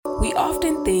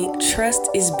often think trust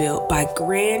is built by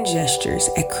grand gestures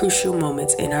at crucial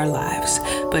moments in our lives,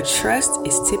 but trust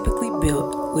is typically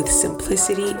built with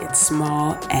simplicity and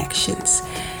small actions.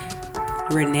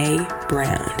 Brene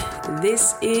Brown.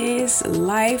 This is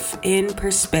Life in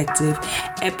Perspective,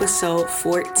 episode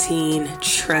 14,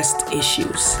 Trust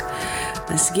Issues.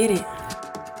 Let's get it.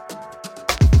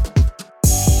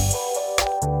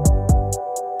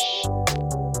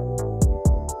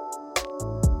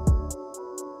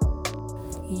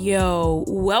 Yo,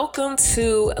 welcome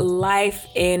to Life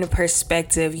in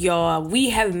Perspective, y'all.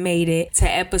 We have made it to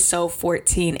episode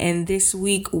 14, and this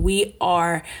week we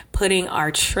are putting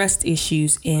our trust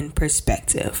issues in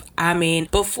perspective. I mean,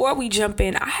 before we jump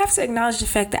in, I have to acknowledge the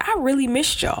fact that I really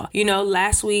missed y'all. You know,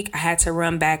 last week I had to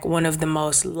run back one of the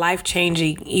most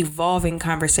life-changing, evolving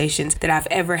conversations that I've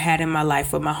ever had in my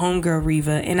life with my homegirl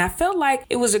Reva, and I felt like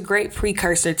it was a great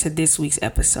precursor to this week's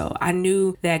episode. I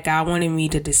knew that God wanted me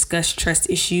to discuss trust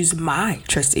issues, my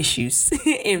trust issues,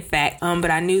 in fact.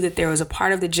 But I knew that there was a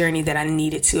part of the journey that I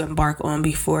needed to embark on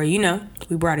before,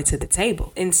 we brought it to the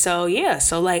table. And so,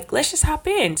 let's just hop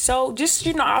in. So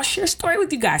I'll share a story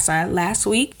with you guys. So last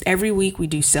week, every week we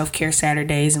do self-care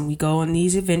Saturdays and we go on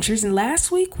these adventures. And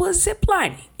last week was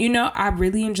ziplining. I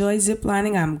really enjoy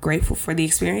ziplining. I'm grateful for the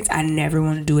experience. I never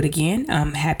want to do it again.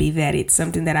 I'm happy that it's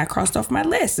something that I crossed off my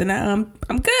list, and I'm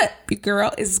good. Your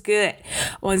girl is good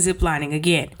on ziplining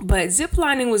again. But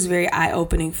ziplining was very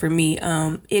eye-opening for me.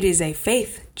 It is a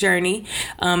faith journey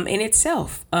in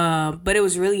itself, but it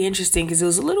was really interesting because it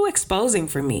was a little exposing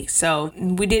for me. So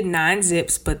we did 9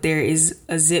 zips, but there is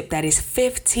a zip that is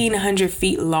 1,500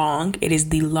 feet long. It is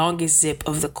the longest zip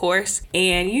of the course,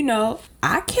 and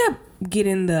I kept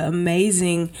getting the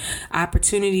amazing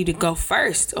opportunity to go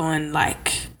first on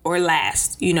or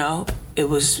last. It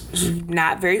was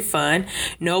not very fun.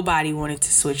 Nobody wanted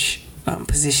to switch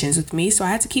positions with me, so I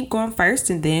had to keep going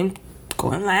first and then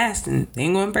going last and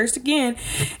then going first again.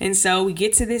 And so we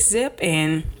get to this zip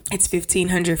and it's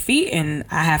 1,500 feet and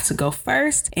I have to go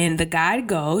first. And the guide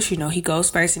goes, he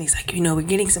goes first and he's like, we're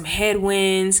getting some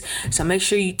headwinds, so make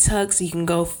sure you tuck so you can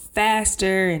go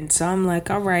faster. And so I'm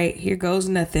like, all right, here goes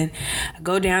nothing. I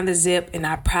go down the zip and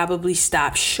I probably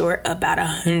stopped short about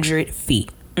 100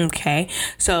 feet. Okay,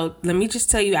 so let me just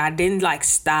tell you, I didn't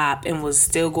stop and was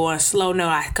still going slow. No,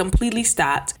 I completely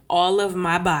stopped. All of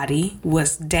my body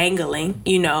was dangling,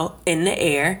 in the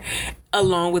air,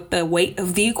 along with the weight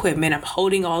of the equipment. I'm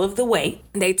holding all of the weight.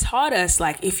 They taught us,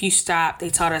 if you stop, they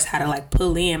taught us how to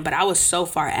pull in, but I was so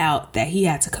far out that he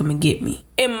had to come and get me.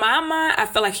 In my mind, I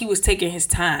felt like he was taking his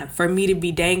time. For me to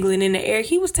be dangling in the air,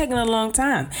 he was taking a long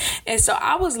time. And so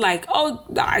I was like,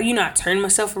 I turned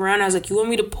myself around. I was like, you want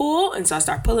me to pull? And so I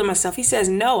start pulling myself. He says,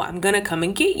 no, I'm going to come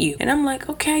and get you. And I'm like,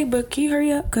 okay, but can you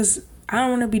hurry up? Because I don't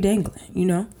want to be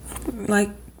dangling,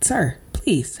 sir,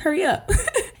 please hurry up.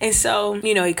 And so,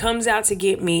 he comes out to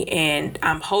get me and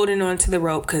I'm holding on to the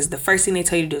rope because the first thing they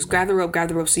tell you to do is grab the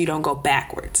rope so you don't go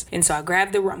backwards. And so I'm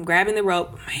grabbing the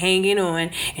rope, I'm hanging on,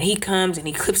 and he comes and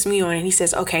he clips me on and he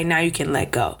says, okay, now you can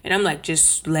let go. And I'm like,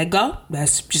 just let go?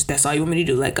 That's all you want me to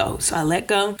do, let go. So I let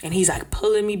go and he's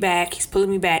pulling me back.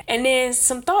 And then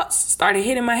some thoughts started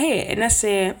hitting my head. And I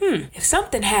said, if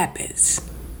something happens,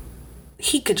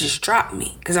 he could just drop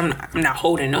me because I'm not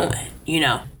holding on,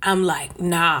 I'm like,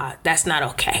 nah, that's not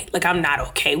okay. I'm not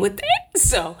okay with that.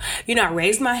 So, I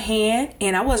raised my hand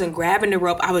and I wasn't grabbing the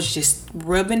rope. I was just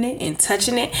rubbing it and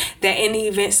touching it, that in the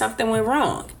event something went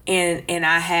wrong. And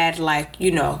I had I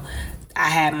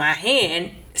had my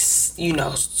hand,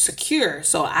 secure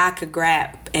so I could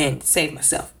grab and save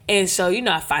myself. And so,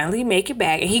 I finally make it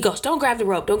back and he goes, don't grab the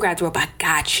rope. I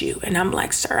got you. And I'm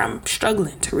like, sir, I'm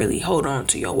struggling to really hold on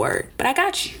to your word, but I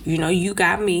got you. You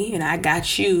got me and I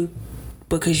got you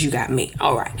because you got me.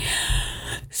 All right.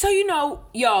 So,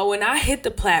 y'all, when I hit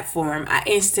the platform, I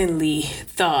instantly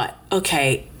thought,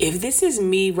 okay, if this is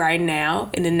me right now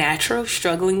in the natural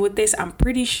struggling with this, I'm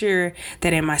pretty sure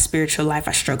that in my spiritual life,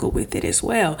 I struggle with it as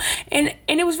well. And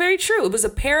it was very true. It was a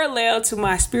parallel to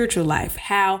my spiritual life,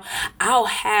 how I'll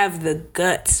have the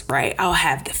guts, right? I'll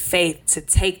have the faith to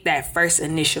take that first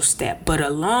initial step. But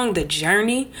along the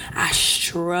journey, I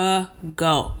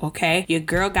struggle, okay? Your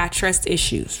girl got trust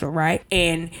issues, right?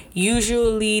 And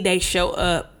usually they show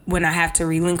up when I have to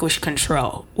relinquish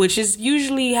control, which is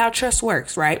usually how trust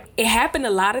works, right? It happened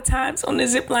a lot of times on the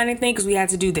ziplining thing because we had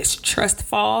to do this trust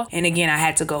fall. And again, I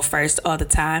had to go first all the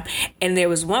time. And there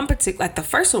was one particular, the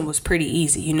first one was pretty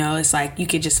easy. It's you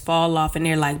could just fall off and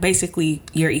they're basically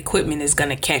your equipment is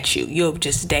going to catch you. You'll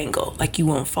just dangle, you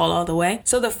won't fall all the way.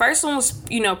 So the first one was,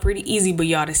 pretty easy. But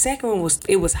y'all, the second one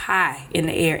was high in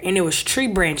the air and it was tree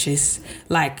branches,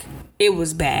 It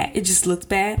was bad. It just looked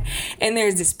bad. And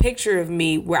there's this picture of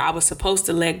me where I was supposed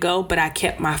to let go, but I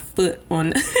kept my foot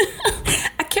on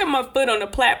the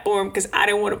platform because I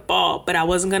didn't want to fall, but I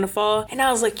wasn't going to fall. And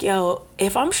I was like, yo,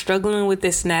 if I'm struggling with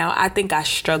this now, I think I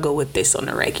struggle with this on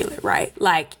the regular, right?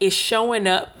 Like, it's showing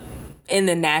up in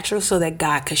the natural so that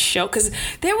God could show, because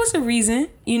there was a reason,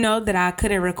 that I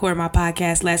couldn't record my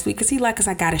podcast last week, because he like, because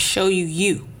I got to show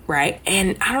you. Right.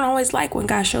 And I don't always like when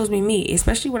God shows me,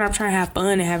 especially when I'm trying to have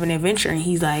fun and have an adventure. And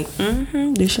he's like,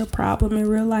 this your problem in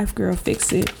real life, girl.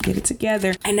 Fix it. Get it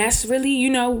together. And that's really,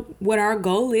 what our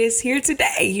goal is here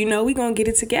today. We're going to get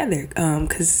it together.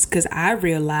 Because I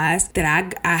realized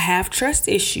that I have trust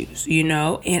issues, and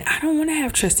I don't want to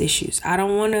have trust issues. I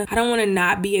don't want to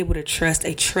not be able to trust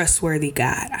a trustworthy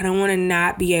God. I don't want to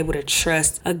not be able to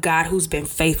trust a God who's been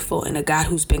faithful and a God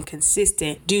who's been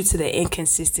consistent due to the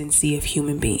inconsistency of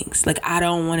human beings. Like, I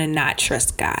don't want to not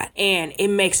trust God. And it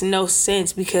makes no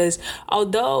sense, because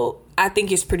although I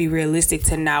think it's pretty realistic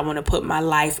to not want to put my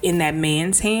life in that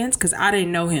man's hands, because I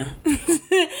didn't know him.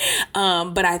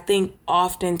 But I think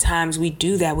oftentimes we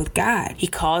do that with God. He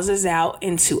calls us out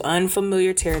into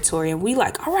unfamiliar territory and we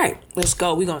like, all right, let's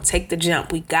go. We're going to take the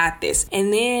jump. We got this.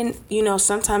 And then,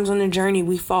 sometimes on the journey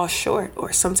we fall short,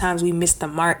 or sometimes we miss the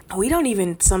mark. We don't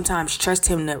even sometimes trust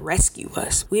him to rescue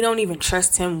us. We don't even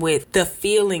trust him with the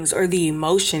feelings or the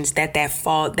emotions that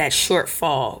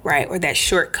shortfall, right? Or that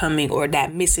shortcoming, or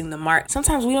that missing the mark.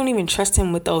 Sometimes we don't even trust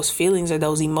him with those feelings or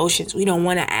those emotions. We don't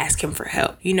want to ask him for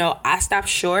help. I stopped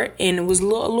short and was a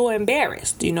little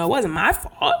embarrassed. It wasn't my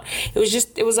fault.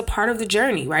 It was a part of the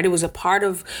journey, right? It was a part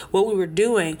of what we were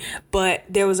doing, but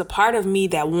there was a part of me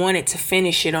that wanted to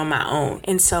finish it on my own.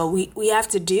 And so we have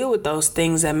to deal with those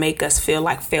things that make us feel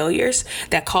like failures,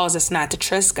 that cause us not to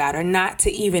trust God, or not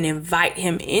to even invite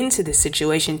him into the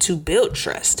situation to build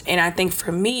trust. And I think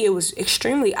for me, it was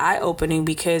extremely eye-opening,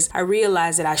 because I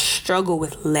realized that I struggle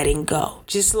with letting go.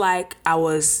 Just like I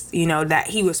was, that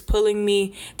he was pulling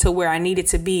me to where I needed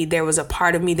to be, there was a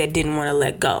part of me that didn't want to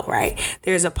let go, right?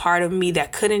 There's a part of me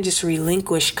that couldn't just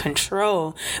relinquish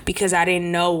control because I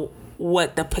didn't know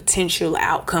what the potential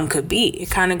outcome could be.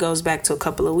 It kind of goes back to a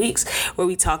couple of weeks where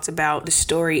we talked about the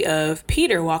story of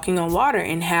Peter walking on water,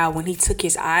 and how when he took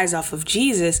his eyes off of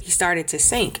Jesus, he started to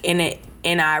sink.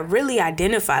 And I really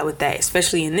identify with that,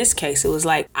 especially in this case. It was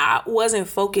like, I wasn't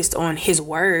focused on his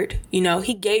word.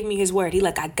 He gave me his word. He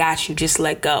like, I got you, just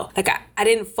let go. Like, I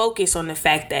didn't focus on the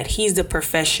fact that he's the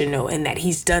professional and that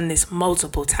he's done this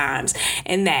multiple times,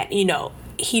 and that,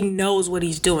 he knows what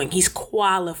he's doing. He's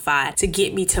qualified to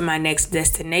get me to my next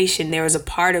destination. There was a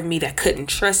part of me that couldn't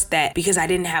trust that, because I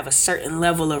didn't have a certain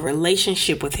level of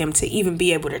relationship with him to even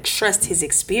be able to trust his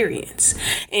experience.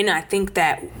 And I think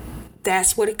that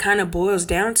that's what it kind of boils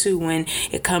down to when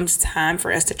it comes time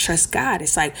for us to trust God.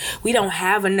 It's like we don't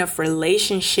have enough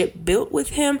relationship built with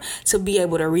him to be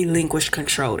able to relinquish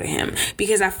control to him.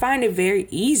 Because I find it very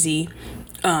easy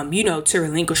to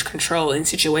relinquish control in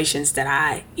situations that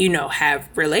I, have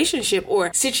relationship,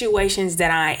 or situations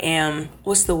that I am,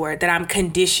 that I'm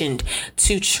conditioned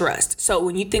to trust. So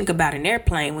when you think about an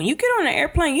airplane, when you get on an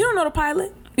airplane, you don't know the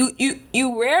pilot.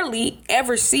 You rarely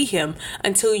ever see him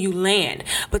until you land.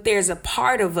 But there's a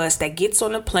part of us that gets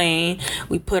on the plane,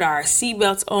 we put our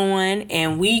seatbelts on,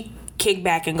 and we kick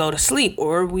back and go to sleep,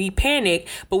 or we panic,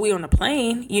 but we on a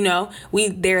plane,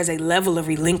 there's a level of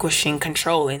relinquishing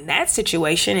control in that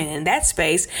situation and in that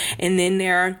space. And then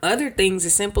there are other things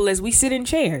as simple as we sit in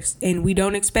chairs and we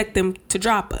don't expect them to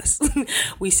drop us.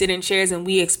 We sit in chairs and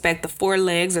we expect the 4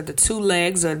 legs or the 2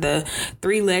 legs or the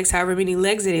 3 legs, however many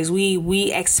legs it is,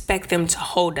 we expect them to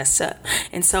hold us up.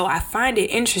 And so I find it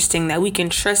interesting that we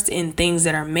can trust in things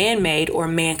that are man-made or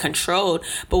man-controlled,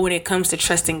 but when it comes to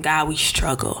trusting God, we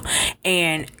struggle.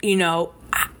 And,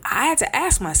 I had to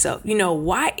ask myself,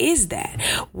 why is that?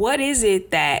 What is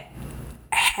it that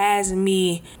has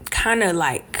me kind of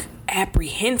like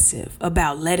apprehensive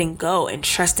about letting go and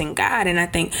trusting God? And I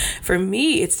think for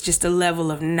me, it's just a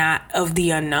level of the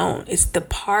unknown. It's the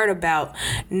part about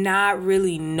not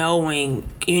really knowing,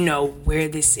 where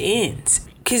this ends.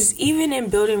 Because even in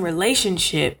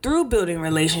through building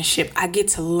relationship, I get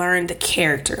to learn the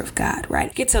character of God,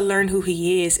 right? I get to learn who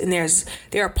he is. And there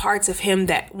are parts of him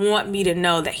that want me to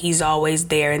know that he's always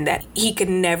there and that he could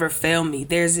never fail me.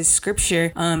 There's this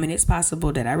scripture, and it's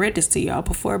possible that I read this to y'all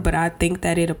before, but I think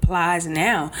that it applies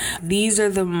now. These are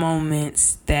the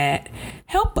moments that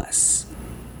help us.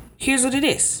 Here's what it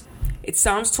is. It's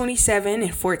Psalms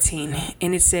 27:14,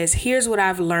 and it says, here's what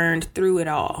I've learned through it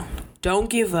all. Don't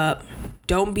give up.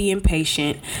 Don't be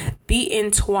impatient. Be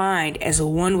entwined as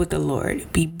one with the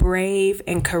Lord. Be brave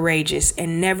and courageous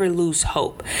and never lose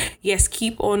hope. Yes,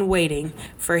 keep on waiting,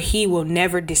 for he will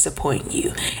never disappoint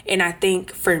you. And I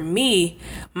think for me,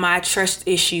 my trust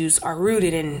issues are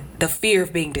rooted in the fear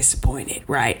of being disappointed,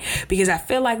 right? Because I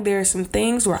feel like there are some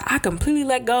things where I completely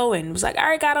let go and was like, all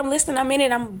right, God, I'm listening. I'm in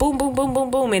it. I'm boom, boom, boom,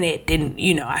 boom, boom. And it didn't,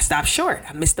 I stopped short.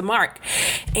 I missed the mark.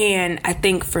 And I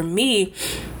think for me,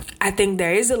 I think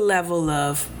there is a level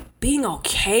of being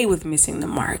okay with missing the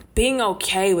mark, being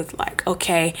okay with like,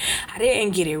 okay, I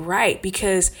didn't get it right,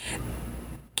 because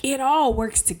it all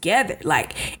works together.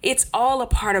 Like, it's all a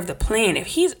part of the plan. If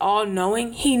he's all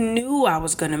knowing, he knew I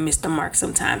was going to miss the mark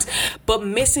sometimes. But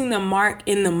missing the mark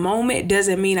in the moment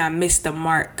doesn't mean I missed the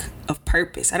mark of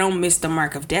purpose. I don't miss the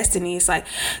mark of destiny. It's like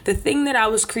the thing that I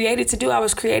was created to do, I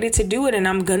was created to do it, and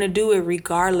I'm going to do it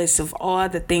regardless of all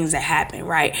the things that happen,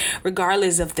 right?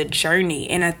 Regardless of the journey.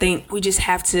 And I think we just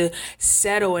have to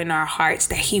settle in our hearts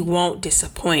that he won't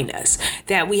disappoint us,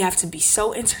 that we have to be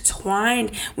so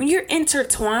intertwined. When you're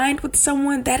intertwined with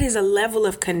someone, that is a level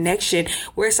of connection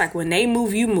where it's like when they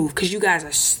move, you move, because you guys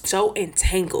are so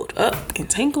entangled.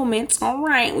 Entanglements. All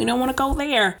right. We don't want to go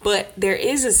there. But there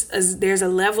is there's a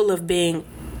level of being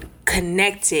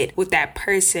connected with that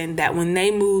person that when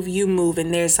they move, you move,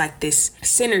 and there's like this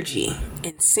synergy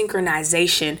and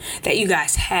synchronization that you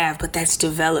guys have, but that's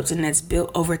developed and that's built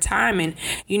over time. And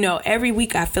every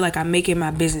week I feel like I'm making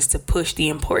my business to push the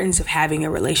importance of having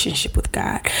a relationship with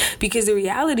God, because the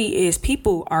reality is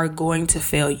people are going to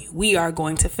fail you. We are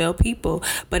going to fail people,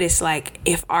 but it's like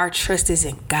if our trust is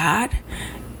in God,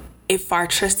 if our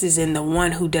trust is in the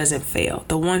one who doesn't fail,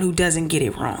 the one who doesn't get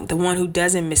it wrong, the one who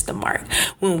doesn't miss the mark.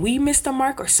 When we miss the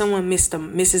mark or someone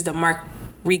misses the mark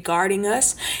regarding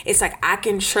us, it's like I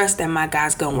can trust that my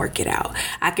God's gonna work it out.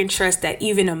 I can trust that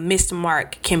even a missed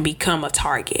mark can become a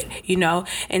target,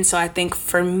 And so I think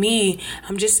for me,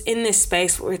 I'm just in this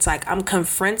space where it's like I'm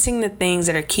confronting the things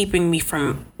that are keeping me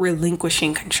from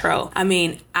relinquishing control. I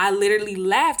mean, I literally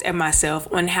laughed at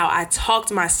myself on how I talked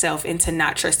myself into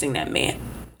not trusting that man.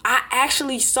 I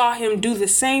actually saw him do the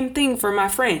same thing for my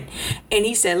friend, and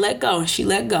he said, let go, and she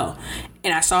let go.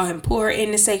 And I saw him pull her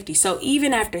into safety. So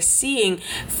even after seeing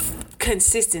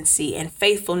consistency and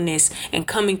faithfulness and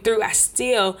coming through, I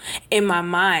still in my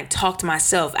mind talked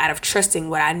myself out of trusting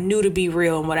what I knew to be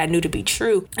real and what I knew to be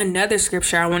true. Another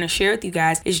scripture I want to share with you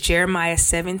guys is Jeremiah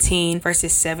 17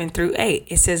 verses 7-8.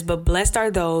 It says, but blessed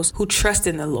are those who trust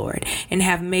in the Lord and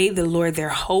have made the Lord their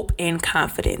hope and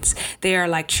confidence. They are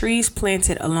like trees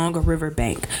planted along a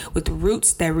riverbank with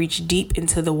roots that reach deep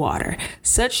into the water.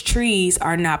 Such trees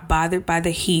are not bothered by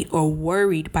the heat or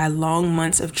worried by long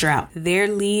months of drought. Their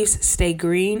leaves stay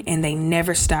green and they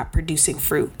never stop producing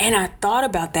fruit. And I thought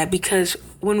about that because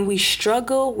when we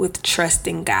struggle with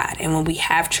trusting God and when we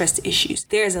have trust issues,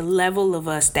 there's a level of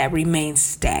us that remains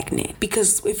stagnant.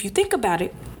 Because if you think about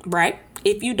it, right?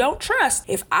 If you don't trust,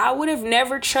 if I would have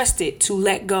never trusted to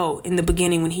let go in the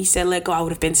beginning when he said let go, I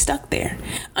would have been stuck there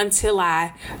until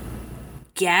I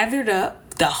gathered up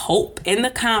the hope and the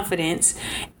confidence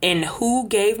in who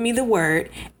gave me the word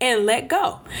and let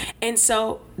go. And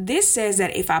so this says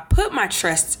that if I put my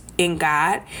trust in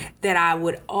God, that I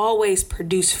would always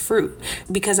produce fruit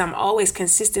because I'm always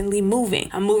consistently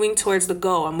moving. I'm moving towards the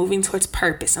goal. I'm moving towards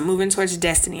purpose. I'm moving towards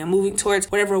destiny. I'm moving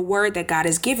towards whatever word that God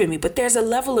has given me. But there's a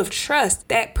level of trust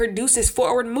that produces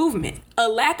forward movement. A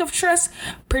lack of trust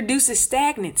produces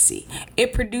stagnancy.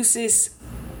 It produces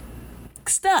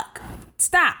stop,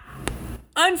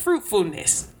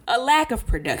 unfruitfulness, a lack of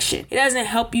production. It doesn't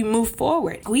help you move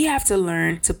forward. We have to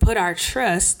learn to put our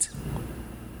trust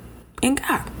in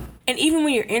God. And even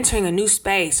when you're entering a new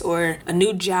space or a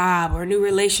new job or a new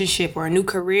relationship or a new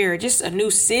career, just a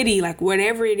new city, like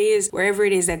whatever it is, wherever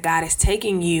it is that God is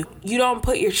taking you, you don't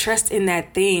put your trust in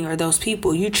that thing or those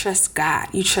people. You trust God.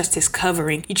 You trust his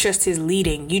covering. You trust his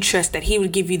leading. You trust that he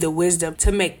would give you the wisdom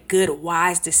to make good,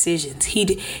 wise decisions.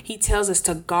 He tells us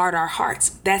to guard our hearts.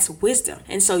 That's wisdom.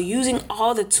 And so using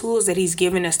all the tools that he's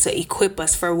given us to equip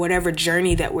us for whatever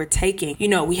journey that we're taking,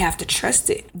 we have to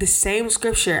trust it. The same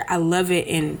scripture, I love it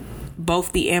in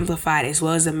both the Amplified as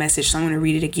well as the Message. So I'm going to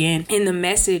read it again. In the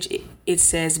Message, it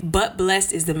says, but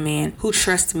blessed is the man who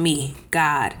trusts me,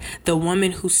 God, the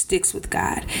woman who sticks with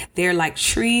God. They're like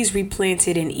trees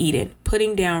replanted in Eden,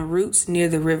 putting down roots near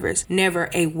the rivers,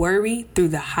 never a worry through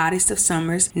the hottest of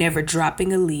summers, never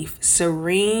dropping a leaf,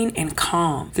 serene and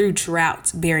calm through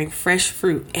droughts, bearing fresh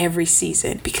fruit every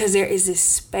season. Because there is this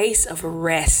space of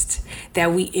rest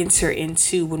that we enter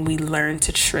into when we learn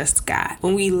to trust God.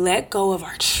 When we let go of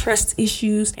our trust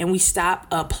issues and we stop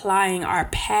applying our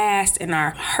past and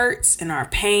our hurts and our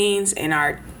pains and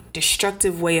our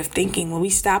destructive way of thinking, when we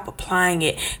stop applying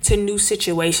it to new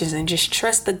situations and just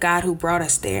trust the God who brought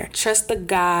us there, trust the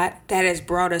God that has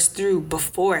brought us through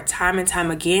before time and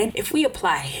time again, if we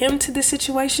apply him to the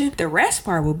situation, the rest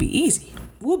part will be easy.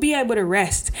 We'll be able to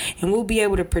rest and we'll be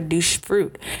able to produce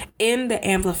fruit. In the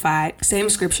Amplified, same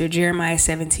scripture, Jeremiah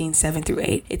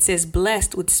 17:7-8, it says,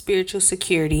 "Blessed with spiritual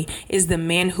security is the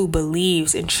man who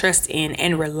believes and trusts in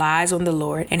and relies on the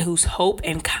Lord, and whose hope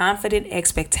and confident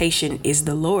expectation is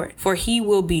the Lord. For he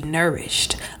will be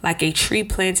nourished like a tree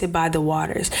planted by the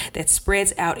waters that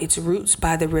spreads out its roots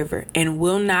by the river, and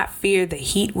will not fear the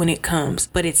heat when it comes,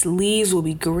 but its leaves will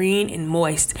be green and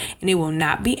moist, and it will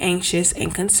not be anxious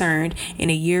and concerned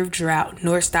in a year of drought,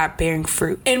 nor stop bearing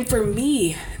fruit." And for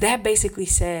me, that basically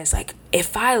says, like,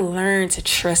 if I learn to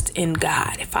trust in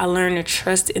God, if I learn to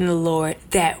trust in the Lord,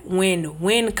 that when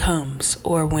wind comes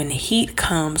or when heat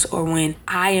comes or when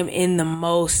I am in the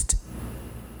most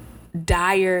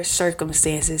dire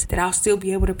circumstances, that I'll still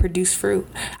be able to produce fruit.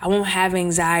 I won't have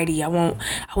anxiety. I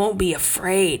won't be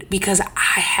afraid, because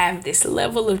I have this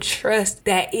level of trust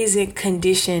that isn't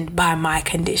conditioned by my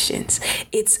conditions.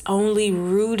 It's only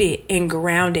rooted and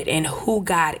grounded in who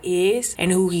God is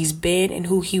and who he's been and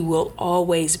who he will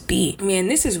always be. Man,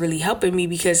 this is really helping me,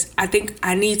 because I think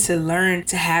I need to learn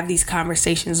to have these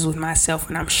conversations with myself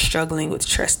when I'm struggling with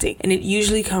trusting. And it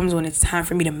usually comes when it's time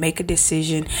for me to make a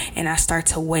decision and I start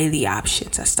to weigh the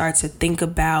options. I start to think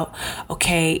about,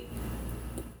 okay,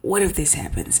 what if this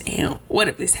happens? And what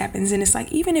if this happens? And it's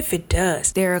like, even if it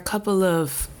does, there are a couple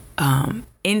of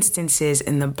instances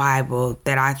in the Bible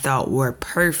that I thought were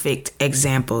perfect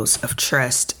examples of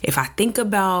trust. If I think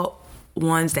about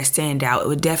ones that stand out, it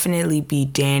would definitely be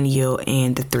Daniel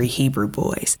and the 3 Hebrew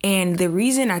boys. And the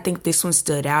reason I think this one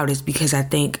stood out is because I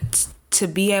think to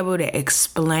be able to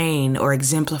explain or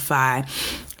exemplify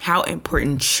how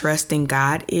important trusting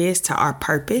God is to our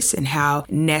purpose and how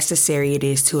necessary it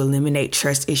is to eliminate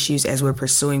trust issues as we're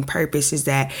pursuing purpose, is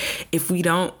that if we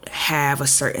don't have a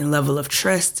certain level of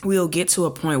trust, we'll get to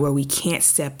a point where we can't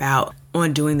step out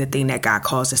on doing the thing that God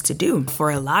calls us to do. For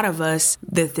a lot of us,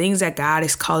 the things that God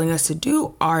is calling us to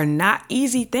do are not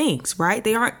easy things, right?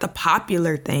 They aren't the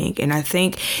popular thing. And I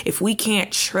think if we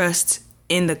can't trust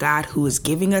in the God who is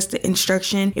giving us the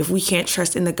instruction, if we can't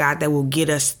trust in the God that will get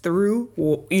us through,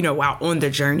 while on the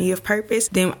journey of purpose,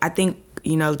 then I think,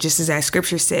 just as that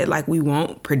scripture said, like, we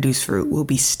won't produce fruit. We'll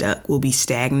be stuck. We'll be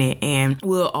stagnant. And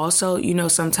we'll also,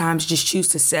 sometimes just choose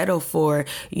to settle for,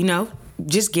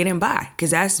 just getting by,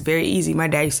 because that's very easy. My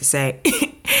dad used to say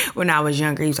when I was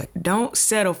younger, he was like, don't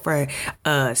settle for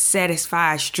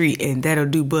Satisfied Street and That'll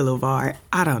Do Boulevard.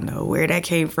 I don't know where that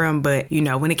came from, but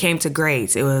when it came to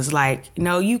grades, it was like,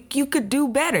 you could do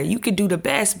better. You could do the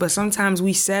best, but sometimes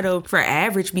we settle for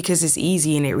average because it's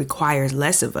easy and it requires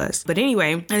less of us. But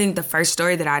anyway, I think the first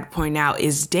story that I'd point out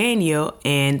is Daniel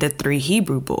and the 3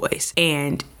 Hebrew boys.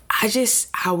 And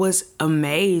I was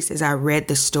amazed as I read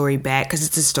the story back, because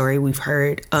it's a story we've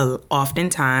heard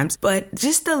oftentimes, but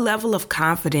just the level of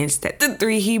confidence that the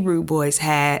 3 Hebrew boys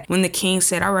had when the king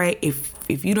said, all right,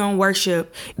 if you don't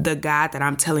worship the God that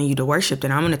I'm telling you to worship,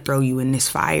 then I'm going to throw you in this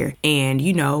fire. And,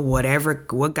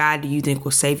 what God do you think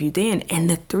will save you then? And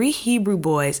the 3 Hebrew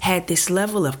boys had this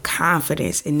level of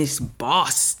confidence in this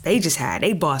boss. They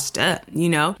bossed up,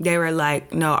 They were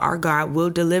like, no, our God will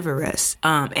deliver us.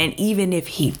 And even if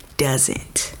he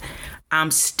doesn't,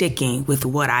 I'm sticking with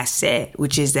what I said,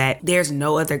 which is that there's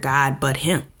no other God but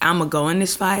him. I'm going to go in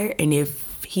this fire, and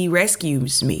if he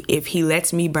rescues me, if he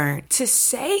lets me burn. To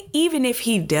say, even if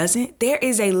he doesn't, there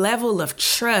is a level of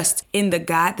trust in the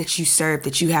God that you serve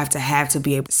that you have to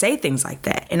be able to say things like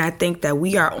that. And I think that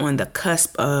we are on the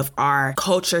cusp of our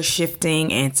culture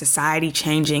shifting and society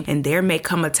changing. And there may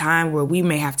come a time where we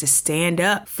may have to stand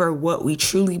up for what we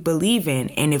truly believe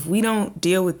in. And if we don't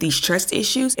deal with these trust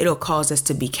issues, it'll cause us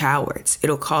to be cowards.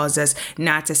 It'll cause us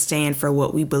not to stand for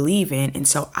what we believe in. And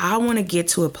so I want to get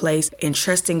to a place in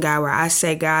trusting God where I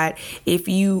say, God, if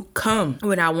you come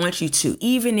when I want you to,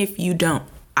 even if you don't,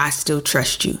 I still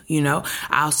trust you,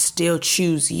 I'll still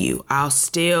choose you. I'll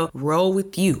still roll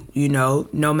with you, no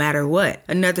matter what.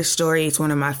 Another story, it's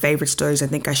one of my favorite stories. I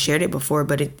think I shared it before,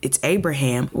 but it's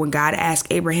Abraham. When God asked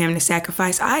Abraham to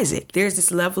sacrifice Isaac, there's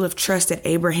this level of trust that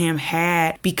Abraham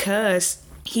had because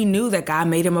he knew that God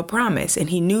made him a promise, and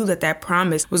he knew that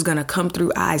promise was going to come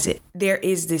through Isaac. There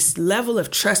is this level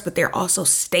of trust, but there are also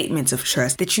statements of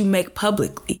trust that you make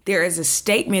publicly. There is a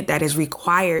statement that is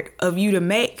required of you to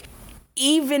make,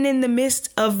 even in the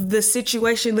midst of the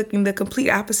situation looking the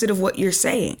complete opposite of what you're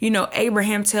saying.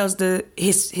 Abraham tells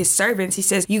his servants, he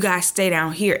says, you guys stay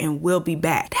down here and we'll be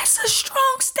back. That's a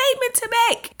strong statement to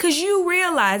make, because you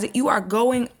realize that you are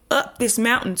going up this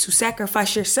mountain to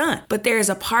sacrifice your son. But there is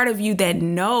a part of you that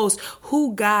knows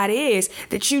who God is,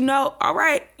 that all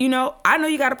right, I know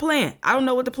you got a plan. I don't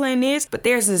know what the plan is, but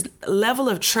there's this level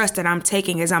of trust that I'm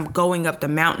taking as I'm going up the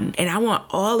mountain. And I want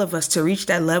all of us to reach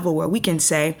that level where we can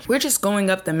say, we're just going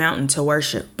up the mountain to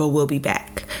worship, but we'll be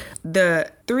back.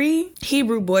 The 3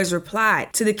 Hebrew boys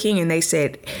replied to the king and they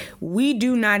said, "We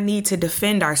do not need to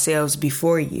defend ourselves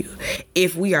before you.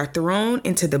 If we are thrown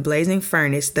into the blazing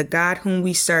furnace, the God whom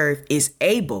we serve is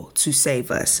able to save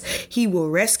us. He will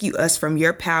rescue us from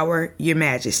your power, your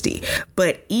majesty.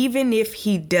 But even if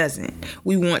he doesn't,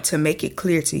 we want to make it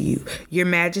clear to you, your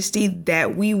majesty,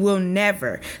 that we will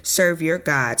never serve your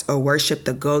gods or worship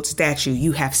the gold statue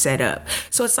you have set up."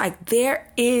 So it's like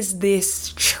there is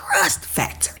this trust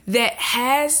factor that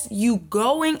has you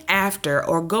going after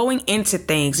or going into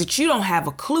things that you don't have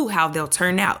a clue how they'll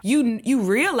turn out. You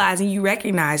realize and you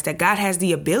recognize that God has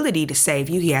the ability to save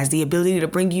you. He has the ability to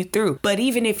bring you through. But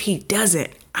even if he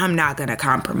doesn't, I'm not going to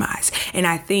compromise. And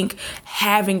I think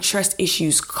having trust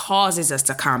issues causes us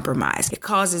to compromise. It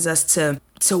causes us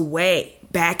to weigh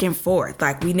back and forth.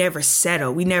 Like we never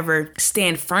settle. We never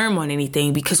stand firm on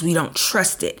anything because we don't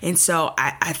trust it. And so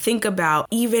I think about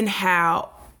even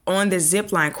how on the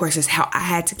zipline courses, how I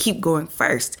had to keep going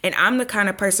first. And I'm the kind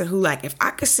of person who, like, if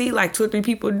I could see like 2 or 3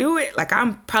 people do it, like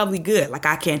I'm probably good. Like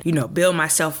I can, build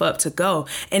myself up to go.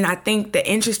 And I think the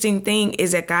interesting thing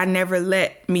is that God never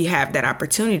let me have that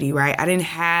opportunity, right? I didn't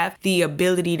have the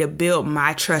ability to build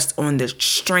my trust on the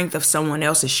strength of someone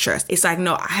else's trust. It's like,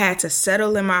 no, I had to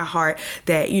settle in my heart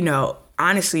that,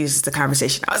 honestly, this is the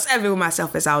conversation I was having with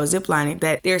myself as I was ziplining,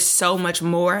 that there's so much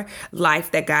more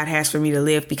life that God has for me to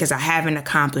live because I haven't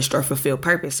accomplished or fulfilled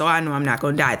purpose. So I know I'm not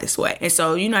going to die this way. And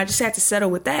so, I just had to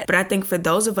settle with that. But I think for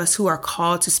those of us who are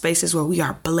called to spaces where we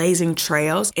are blazing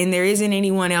trails and there isn't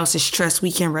anyone else's trust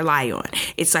we can rely on,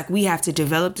 it's like we have to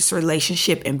develop this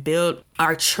relationship and build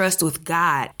our trust with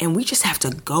God. And we just have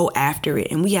to go after it.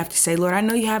 And we have to say, Lord, I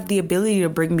know you have the ability to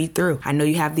bring me through. I know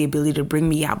you have the ability to bring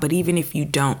me out. But even if you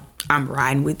don't, I'm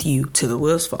riding with you till the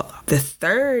wheels fall off. The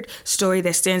third story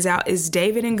that stands out is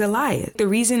David and Goliath. The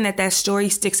reason that story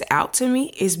sticks out to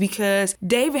me is because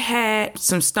David had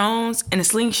some stones and a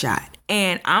slingshot.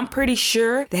 And I'm pretty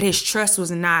sure that his trust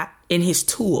was not in his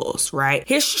tools, right?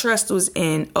 His trust was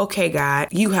in, okay, God,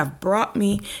 you have brought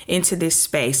me into this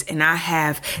space and I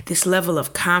have this level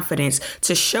of confidence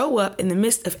to show up in the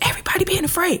midst of everybody being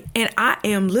afraid. And I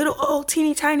am little old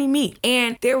teeny tiny me.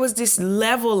 And there was this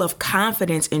level of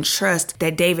confidence and trust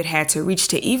that David had to reach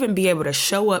to even be able to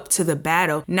show up to the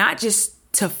battle, not just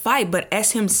to fight, but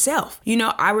as himself.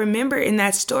 I remember in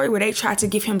that story where they tried to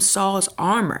give him Saul's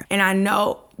armor. And I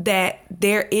know that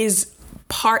there is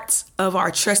parts of our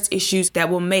trust issues that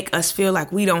will make us feel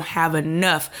like we don't have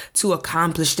enough to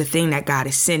accomplish the thing that God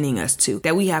is sending us to,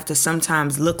 that we have to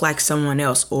sometimes look like someone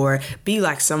else or be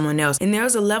like someone else. And there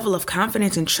was a level of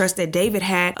confidence and trust that David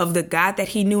had of the God that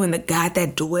he knew and the God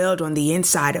that dwelled on the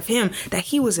inside of him, that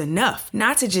he was enough,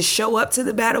 not to just show up to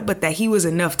the battle, but that he was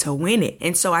enough to win it.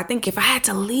 And so I think if I had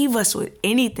to leave us with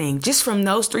anything, just from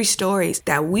those 3 stories,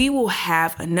 that we will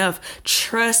have enough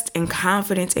trust and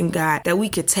confidence in God that we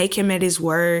could take him at his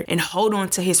word and hold on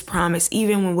to his promise,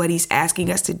 even when what he's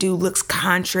asking us to do looks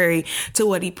contrary to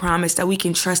what he promised, that we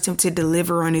can trust him to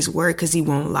deliver on his word because he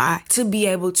won't lie, to be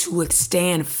able to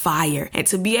withstand fire and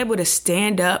to be able to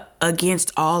stand up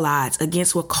against all odds,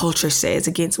 against what culture says,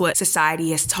 against what society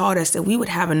has taught us, that we would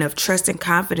have enough trust and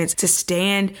confidence to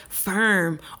stand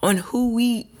firm on who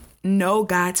we know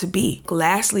God to be.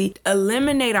 Lastly,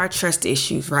 eliminate our trust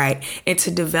issues, right? And to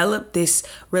develop this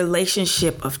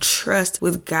relationship of trust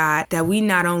with God, that we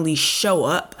not only show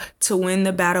up to win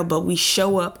the battle, but we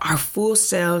show up our full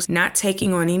selves, not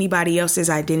taking on anybody else's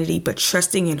identity, but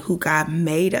trusting in who God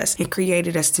made us and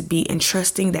created us to be, and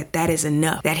trusting that that is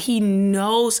enough, that he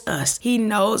knows us. He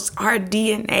knows our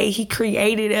DNA. He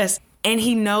created us. And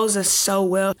he knows us so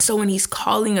well. So when he's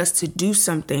calling us to do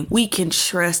something, we can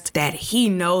trust that he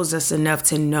knows us enough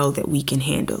to know that we can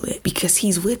handle it because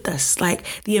he's with us. Like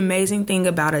the amazing thing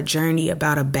about a journey,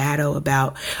 about a battle,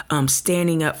 about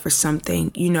standing up for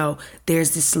something,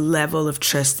 there's this level of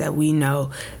trust that we know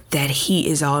that he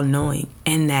is all knowing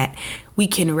and that we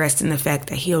can rest in the fact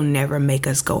that he'll never make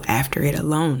us go after it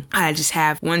alone. I just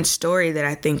have one story that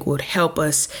I think would help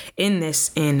us in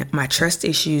this, in my trust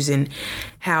issues and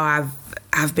how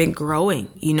I've been growing.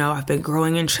 I've been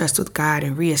growing in trust with God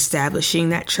and reestablishing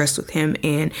that trust with him.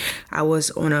 And I was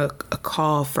on a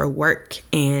call for work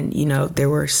and, there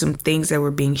were some things that were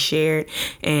being shared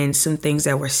and some things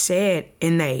that were said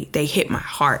and they hit my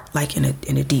heart like in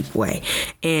a deep way.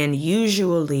 And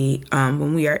usually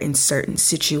when we are in certain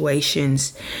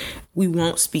situations, we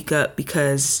won't speak up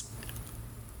because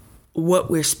what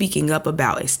we're speaking up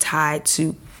about is tied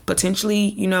to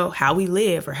potentially, how we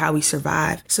live or how we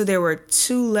survive. So there were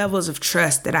 2 levels of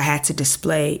trust that I had to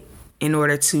display in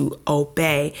order to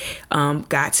obey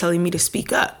God telling me to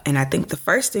speak up. And I think the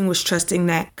first thing was trusting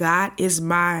that God is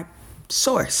my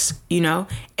source.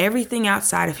 Everything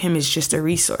outside of him is just a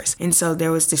resource. And so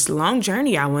there was this long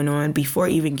journey I went on before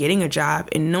even getting a job,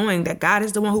 and knowing that God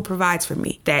is the one who provides for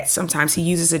me, that sometimes he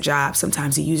uses a job,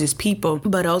 sometimes he uses people,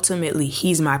 but ultimately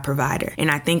he's my provider. And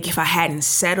I think if I hadn't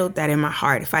settled that in my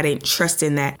heart, if I didn't trust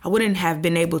in that, I wouldn't have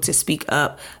been able to speak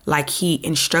up like he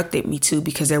instructed me to,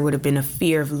 because there would have been a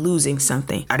fear of losing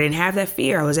something. I didn't have that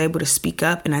fear. I was able to speak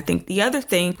up. And I think the other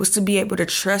thing was to be able to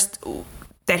trust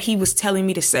that he was telling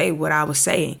me to say what I was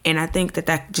saying. And I think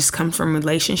that just comes from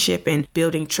relationship and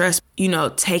building trust,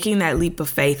 taking that leap of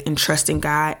faith and trusting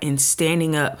God and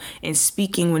standing up and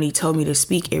speaking when he told me to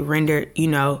speak. It rendered,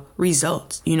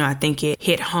 results. I think it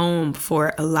hit home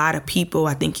for a lot of people.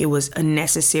 I think it was a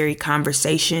necessary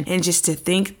conversation. And just to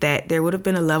think that there would have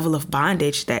been a level of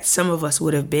bondage that some of us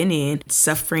would have been in,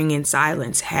 suffering in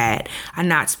silence, had I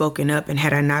not spoken up and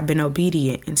had I not been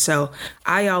obedient. And so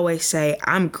I always say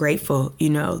I'm grateful,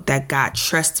 that God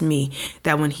trusts me,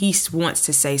 that when he wants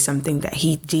to say something, that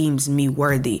he deems me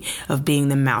worthy of being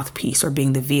the mouthpiece or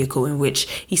being the vehicle in which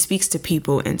he speaks to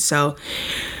people. And so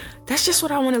that's just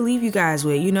what I want to leave you guys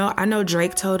with. I know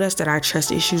Drake told us that our trust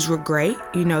issues were great,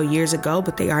 years ago,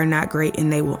 but they are not great,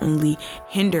 and they will only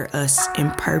hinder us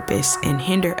in purpose and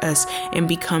hinder us in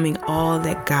becoming all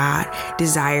that God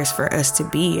desires for us to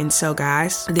be. And so,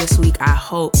 guys, this week, I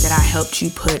hope that I helped you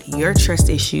put your trust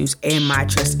issues and my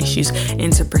trust issues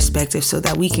into perspective so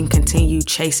that we can continue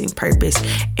chasing purpose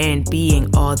and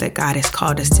being all that God has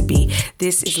called us to be.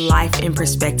 This is Life in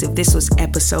Perspective. This was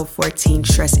episode 14,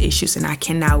 Trust Issues, and I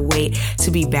cannot wait to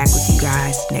be back with you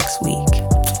guys next week.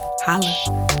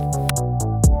 Holla.